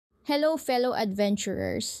Hello, fellow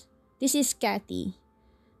adventurers. This is Kathy,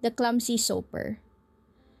 the Clumsy Soaper,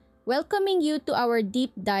 welcoming you to our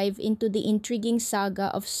deep dive into the intriguing saga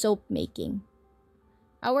of soap making.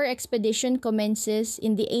 Our expedition commences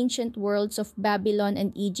in the ancient worlds of Babylon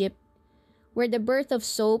and Egypt, where the birth of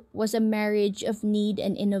soap was a marriage of need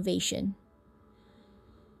and innovation.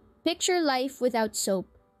 Picture life without soap.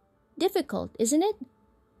 Difficult, isn't it?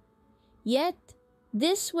 Yet,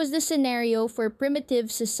 this was the scenario for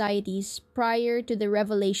primitive societies prior to the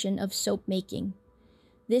revelation of soap making.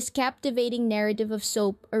 This captivating narrative of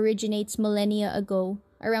soap originates millennia ago,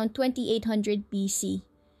 around 2800 BC.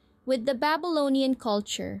 With the Babylonian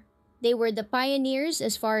culture, they were the pioneers,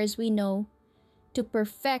 as far as we know, to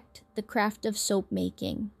perfect the craft of soap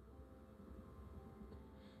making.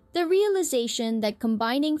 The realization that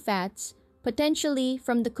combining fats, potentially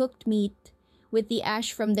from the cooked meat, with the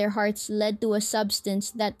ash from their hearts led to a substance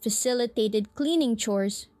that facilitated cleaning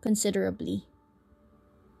chores considerably.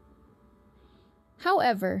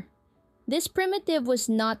 However, this primitive was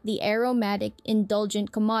not the aromatic,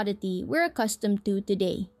 indulgent commodity we're accustomed to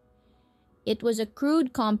today. It was a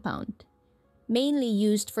crude compound, mainly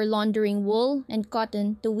used for laundering wool and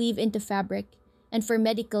cotton to weave into fabric and for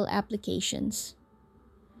medical applications.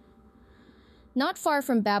 Not far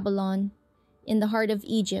from Babylon, in the heart of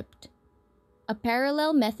Egypt, a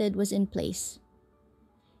parallel method was in place.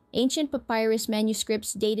 Ancient papyrus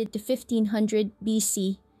manuscripts dated to 1500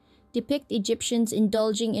 BC depict Egyptians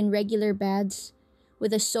indulging in regular baths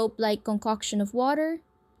with a soap-like concoction of water,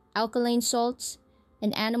 alkaline salts,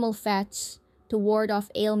 and animal fats to ward off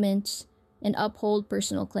ailments and uphold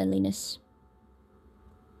personal cleanliness.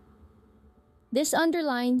 This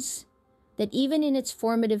underlines that even in its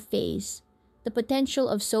formative phase, the potential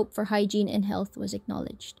of soap for hygiene and health was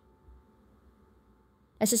acknowledged.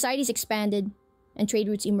 As societies expanded and trade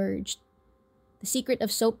routes emerged, the secret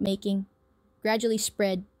of soap making gradually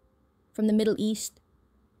spread from the Middle East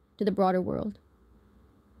to the broader world.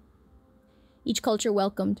 Each culture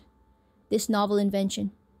welcomed this novel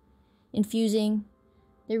invention, infusing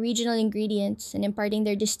their regional ingredients and imparting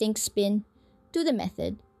their distinct spin to the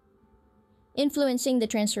method, influencing the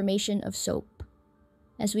transformation of soap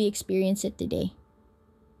as we experience it today.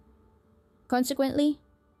 Consequently,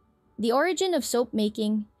 the origin of soap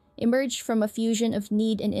making emerged from a fusion of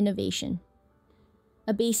need and innovation.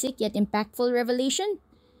 A basic yet impactful revelation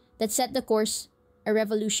that set the course, a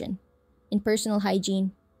revolution in personal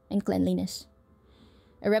hygiene and cleanliness.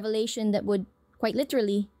 A revelation that would, quite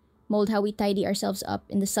literally, mold how we tidy ourselves up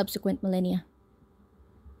in the subsequent millennia.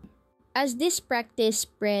 As this practice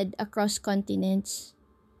spread across continents,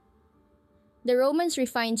 the Romans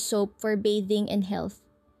refined soap for bathing and health,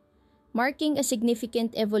 marking a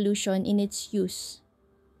significant evolution in its use.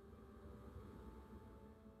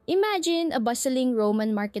 Imagine a bustling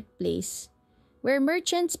Roman marketplace where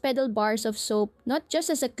merchants peddled bars of soap not just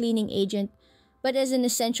as a cleaning agent, but as an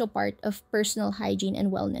essential part of personal hygiene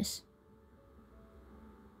and wellness.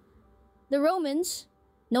 The Romans,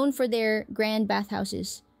 known for their grand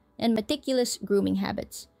bathhouses and meticulous grooming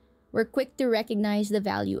habits, were quick to recognize the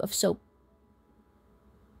value of soap.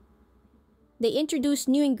 They introduced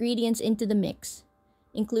new ingredients into the mix,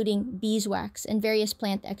 including beeswax and various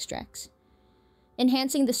plant extracts,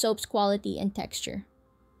 enhancing the soap's quality and texture.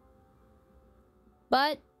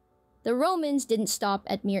 But the Romans didn't stop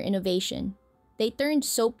at mere innovation. They turned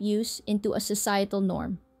soap use into a societal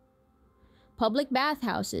norm. Public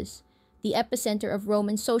bathhouses, the epicenter of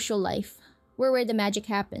Roman social life, were where the magic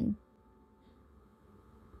happened.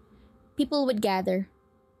 People would gather,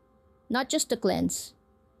 not just to cleanse,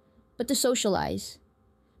 but to socialize,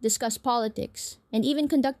 discuss politics, and even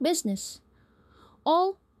conduct business,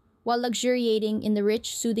 all while luxuriating in the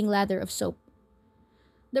rich, soothing lather of soap.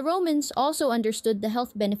 The Romans also understood the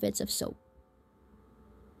health benefits of soap.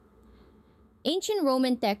 Ancient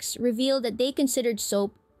Roman texts reveal that they considered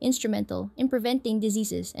soap instrumental in preventing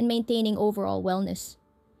diseases and maintaining overall wellness.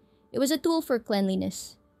 It was a tool for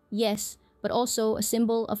cleanliness, yes, but also a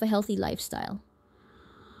symbol of a healthy lifestyle.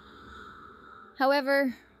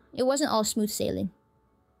 However, it wasn't all smooth sailing.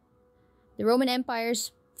 The Roman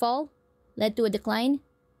Empire's fall led to a decline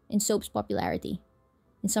in soap's popularity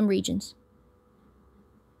in some regions.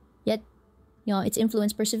 Yet, its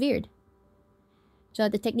influence persevered. So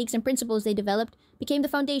the techniques and principles they developed became the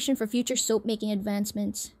foundation for future soap-making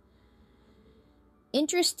advancements.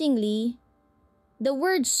 Interestingly, the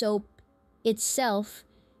word soap itself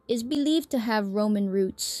is believed to have Roman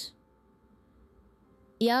roots.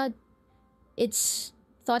 It's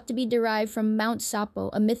thought to be derived from Mount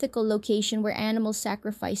Sapo, a mythical location where animal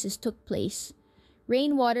sacrifices took place,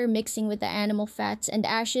 Rainwater mixing with the animal fats and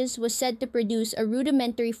ashes was said to produce a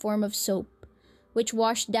rudimentary form of soap, which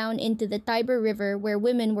washed down into the Tiber River where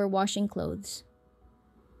women were washing clothes.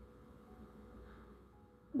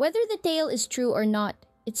 Whether the tale is true or not,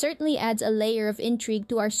 it certainly adds a layer of intrigue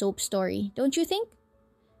to our soap story, don't you think?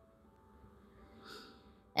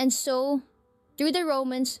 And so, through the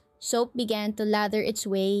Romans, soap began to lather its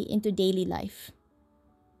way into daily life.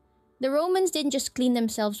 The Romans didn't just clean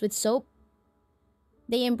themselves with soap.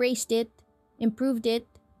 They embraced it, improved it,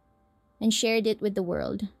 and shared it with the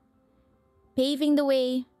world, paving the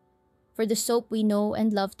way for the soap we know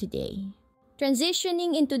and love today.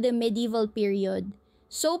 Transitioning into the medieval period,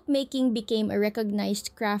 soap making became a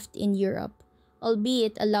recognized craft in Europe,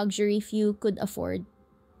 albeit a luxury few could afford.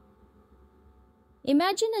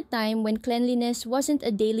 Imagine a time when cleanliness wasn't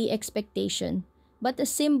a daily expectation, but a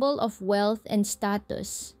symbol of wealth and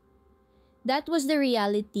status. That was the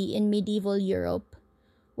reality in medieval Europe,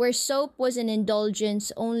 where soap was an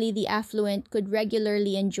indulgence only the affluent could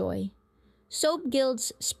regularly enjoy. Soap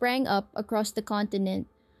guilds sprang up across the continent,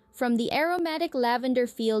 from the aromatic lavender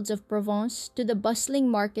fields of Provence to the bustling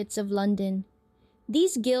markets of London.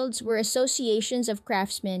 These guilds were associations of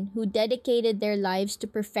craftsmen who dedicated their lives to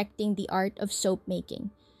perfecting the art of soap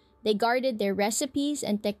making. They guarded their recipes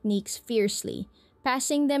and techniques fiercely,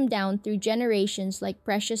 passing them down through generations like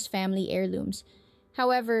precious family heirlooms.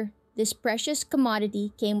 However, this precious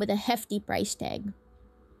commodity came with a hefty price tag.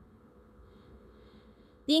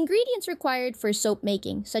 The ingredients required for soap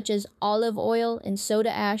making, such as olive oil and soda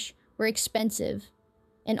ash, were expensive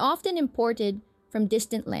and often imported from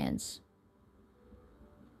distant lands.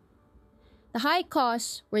 The high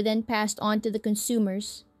costs were then passed on to the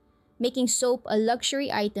consumers, making soap a luxury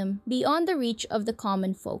item beyond the reach of the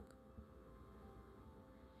common folk.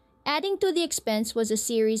 Adding to the expense was a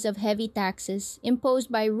series of heavy taxes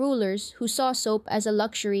imposed by rulers who saw soap as a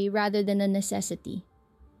luxury rather than a necessity.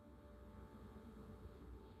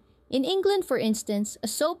 In England, for instance, a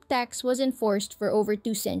soap tax was enforced for over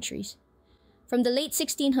 2 centuries, from the late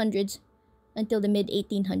 1600s until the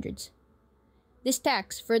mid-1800s. This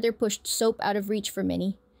tax further pushed soap out of reach for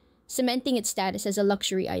many, cementing its status as a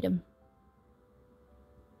luxury item.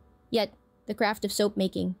 Yet, the craft of soap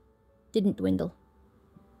making didn't dwindle.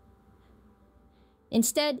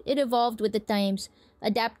 Instead, it evolved with the times,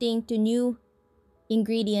 adapting to new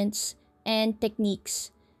ingredients and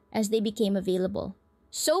techniques as they became available.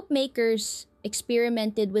 Soap makers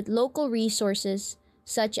experimented with local resources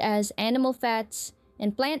such as animal fats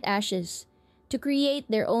and plant ashes to create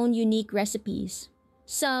their own unique recipes.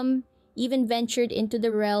 Some even ventured into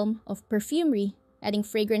the realm of perfumery, adding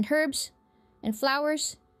fragrant herbs and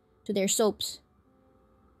flowers to their soaps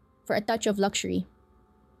for a touch of luxury.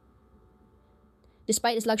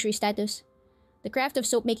 Despite its luxury status, the craft of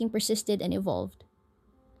soap making persisted and evolved.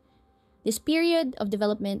 This period of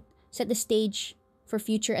development set the stage for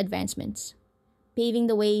future advancements, paving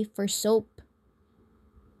the way for soap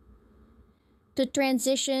to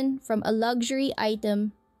transition from a luxury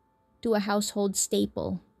item to a household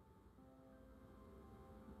staple.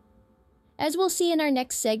 As we'll see in our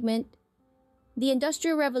next segment, the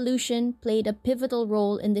Industrial Revolution played a pivotal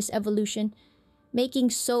role in this evolution, making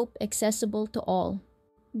soap accessible to all.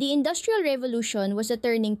 The Industrial Revolution was a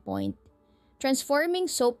turning point, transforming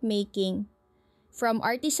soap making from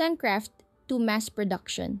artisan craft to mass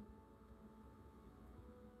production.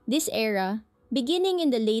 This era, beginning in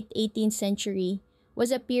the late 18th century,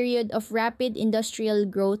 was a period of rapid industrial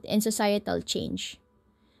growth and societal change.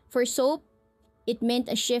 For soap, it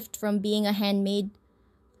meant a shift from being a handmade,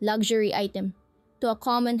 luxury item to a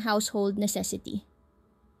common household necessity.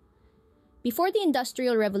 Before the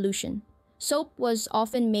Industrial Revolution, soap was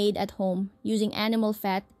often made at home using animal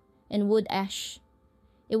fat and wood ash.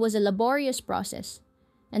 It was a laborious process,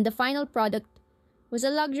 and the final product was a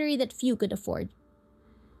luxury that few could afford.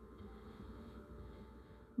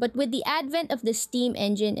 But with the advent of the steam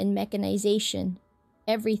engine and mechanization,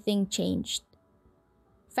 everything changed.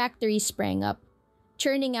 Factories sprang up,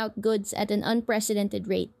 churning out goods at an unprecedented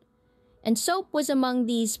rate, and soap was among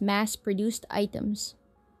these mass-produced items.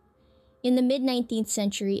 In the mid-19th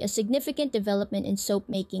century, a significant development in soap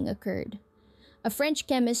making occurred. A French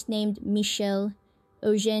chemist named Michel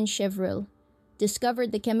Eugène Chevreul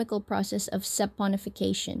discovered the chemical process of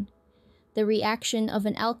saponification, the reaction of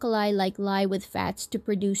an alkali like lye with fats to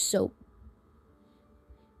produce soap.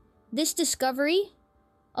 This discovery,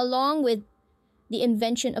 along with the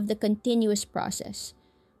invention of the continuous process,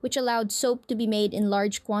 which allowed soap to be made in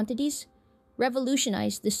large quantities,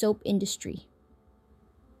 revolutionized the soap industry.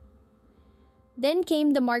 Then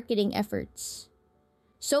came the marketing efforts.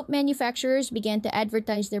 Soap manufacturers began to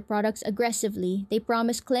advertise their products aggressively. They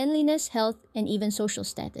promised cleanliness, health, and even social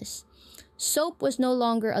status. Soap was no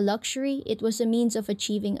longer a luxury, it was a means of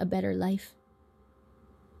achieving a better life.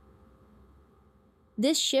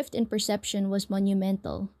 This shift in perception was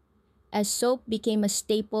monumental, as soap became a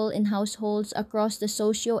staple in households across the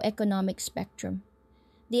socio-economic spectrum.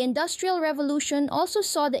 The Industrial Revolution also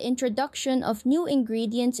saw the introduction of new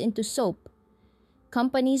ingredients into soap.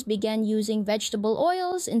 Companies began using vegetable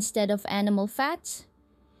oils instead of animal fats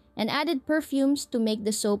and added perfumes to make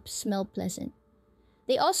the soap smell pleasant.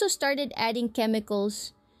 They also started adding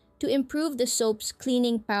chemicals to improve the soap's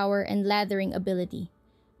cleaning power and lathering ability,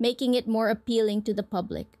 making it more appealing to the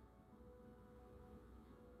public.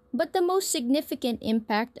 But the most significant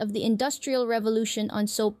impact of the Industrial Revolution on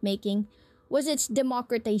soap making was its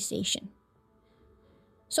democratization.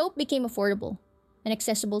 Soap became affordable and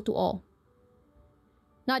accessible to all,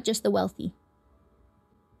 not just the wealthy.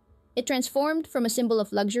 It transformed from a symbol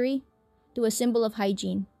of luxury to a symbol of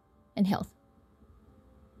hygiene and health.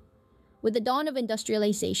 With the dawn of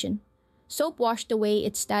industrialization, soap washed away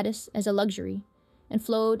its status as a luxury and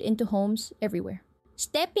flowed into homes everywhere.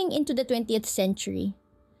 Stepping into the 20th century,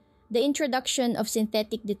 the introduction of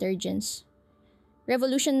synthetic detergents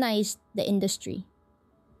revolutionized the industry.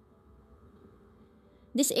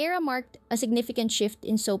 This era marked a significant shift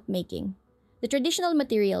in soap making. The traditional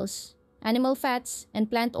materials, animal fats, and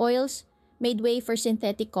plant oils made way for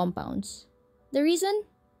synthetic compounds. The reason?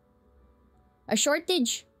 A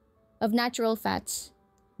shortage of natural fats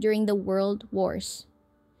during the world wars.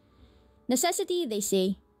 Necessity, they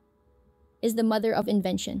say, is the mother of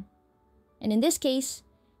invention. And in this case,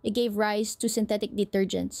 it gave rise to synthetic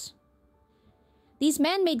detergents. These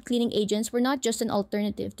man-made cleaning agents were not just an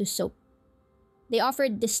alternative to soap. They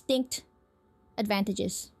offered distinct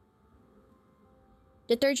advantages.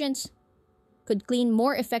 Detergents could clean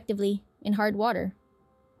more effectively in hard water,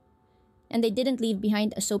 and they didn't leave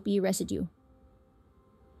behind a soapy residue.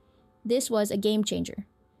 This was a game changer,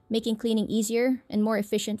 making cleaning easier and more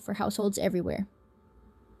efficient for households everywhere.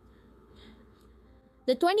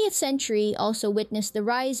 The 20th century also witnessed the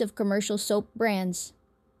rise of commercial soap brands.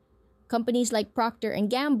 Companies like Procter &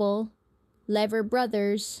 Gamble, Lever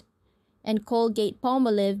Brothers, and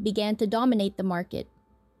Colgate-Palmolive began to dominate the market.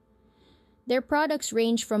 Their products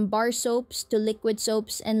range from bar soaps to liquid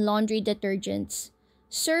soaps and laundry detergents,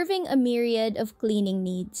 serving a myriad of cleaning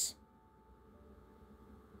needs.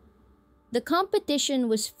 The competition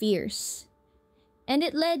was fierce, and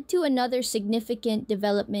it led to another significant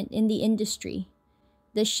development in the industry: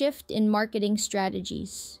 the shift in marketing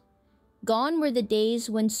strategies. Gone were the days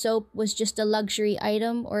when soap was just a luxury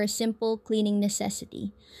item or a simple cleaning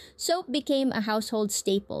necessity. Soap became a household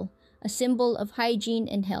staple, a symbol of hygiene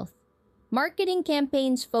and health. Marketing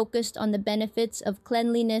campaigns focused on the benefits of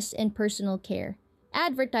cleanliness and personal care.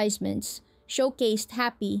 Advertisements showcased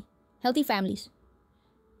happy, healthy families,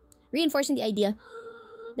 reinforcing the idea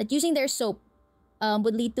that using their soap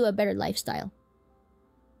would lead to a better lifestyle.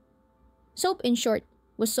 Soap, in short,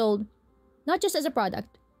 was sold not just as a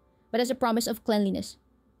product, but as a promise of cleanliness,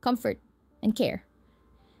 comfort, and care.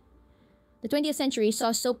 The 20th century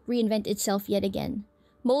saw soap reinvent itself yet again,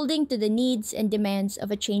 molding to the needs and demands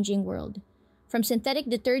of a changing world. From synthetic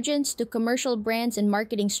detergents to commercial brands and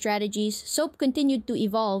marketing strategies, soap continued to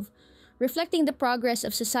evolve, reflecting the progress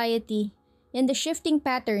of society and the shifting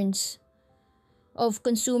patterns of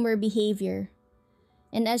consumer behavior.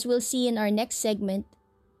 And as we'll see in our next segment,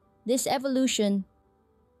 this evolution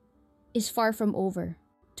is far from over.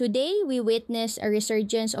 Today, we witness a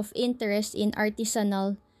resurgence of interest in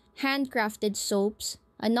artisanal, handcrafted soaps,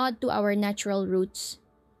 a nod to our natural roots.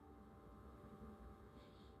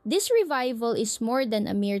 This revival is more than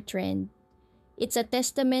a mere trend. It's a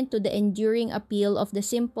testament to the enduring appeal of the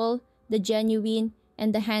simple, the genuine,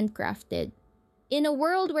 and the handcrafted. In a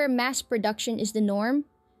world where mass production is the norm,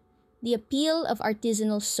 the appeal of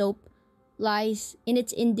artisanal soap lies in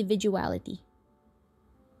its individuality.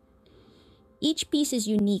 Each piece is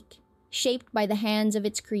unique, shaped by the hands of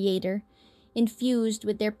its creator, infused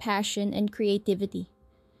with their passion and creativity.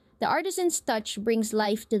 The artisan's touch brings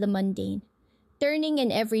life to the mundane, turning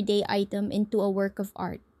an everyday item into a work of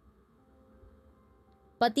art.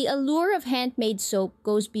 But the allure of handmade soap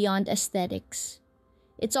goes beyond aesthetics.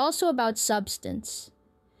 It's also about substance,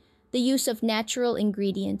 the use of natural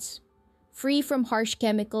ingredients, free from harsh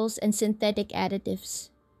chemicals and synthetic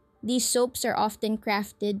additives. These soaps are often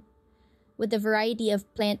crafted with a variety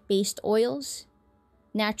of plant-based oils,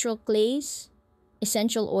 natural clays,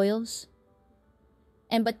 essential oils,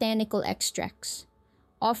 and botanical extracts,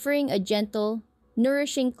 offering a gentle,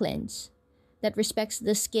 nourishing cleanse that respects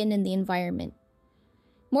the skin and the environment.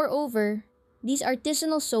 Moreover, these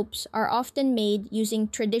artisanal soaps are often made using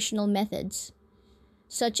traditional methods,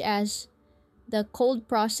 such as the cold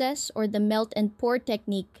process or the melt and pour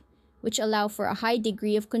technique, which allow for a high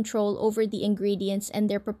degree of control over the ingredients and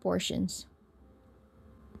their proportions.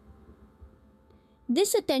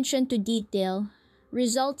 This attention to detail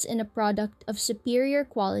results in a product of superior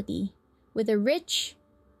quality with a rich,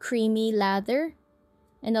 creamy lather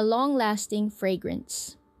and a long-lasting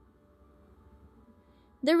fragrance.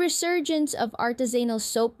 The resurgence of artisanal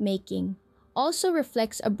soap making also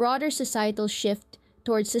reflects a broader societal shift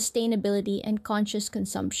towards sustainability and conscious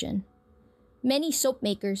consumption. Many soap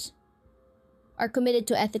makers are committed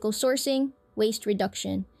to ethical sourcing, waste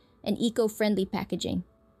reduction, and eco-friendly packaging,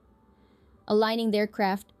 aligning their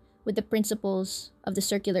craft with the principles of the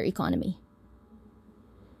circular economy.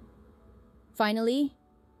 Finally,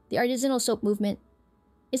 the artisanal soap movement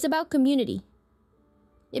is about community.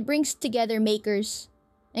 It brings together makers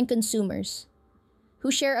and consumers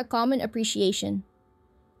who share a common appreciation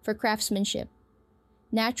for craftsmanship,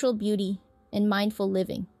 natural beauty, and mindful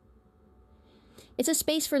living. It's a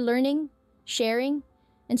space for learning, sharing,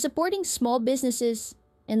 and supporting small businesses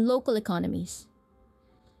and local economies.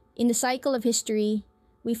 In the cycle of history,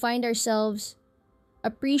 we find ourselves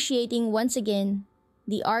appreciating once again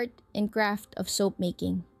the art and craft of soap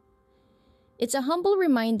making. It's a humble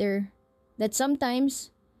reminder that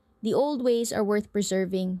sometimes the old ways are worth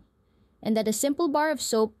preserving, and that a simple bar of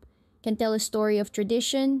soap can tell a story of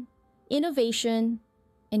tradition, innovation,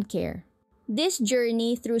 and care. This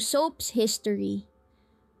journey through soap's history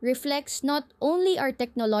reflects not only our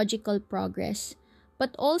technological progress,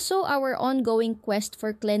 but also our ongoing quest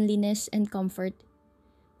for cleanliness and comfort.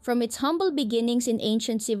 From its humble beginnings in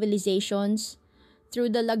ancient civilizations, through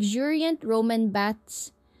the luxuriant Roman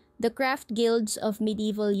baths, the craft guilds of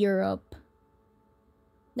medieval Europe,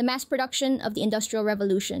 the mass production of the Industrial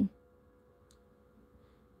Revolution,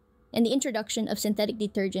 and the introduction of synthetic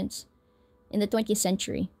detergents in the 20th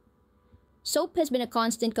century, soap has been a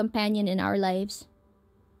constant companion in our lives.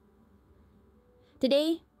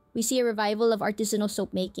 Today, we see a revival of artisanal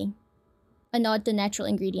soap making, a nod to natural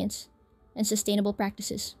ingredients and sustainable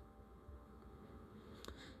practices.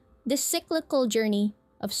 This cyclical journey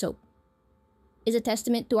of soap is a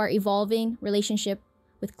testament to our evolving relationship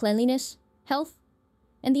with cleanliness, health,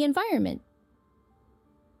 and the environment.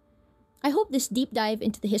 I hope this deep dive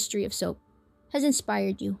into the history of soap has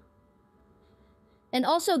inspired you and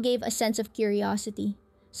also gave a sense of curiosity.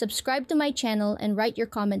 Subscribe to my channel and write your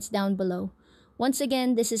comments down below. Once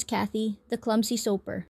again, this is Kathy, the Clumsy Soaper.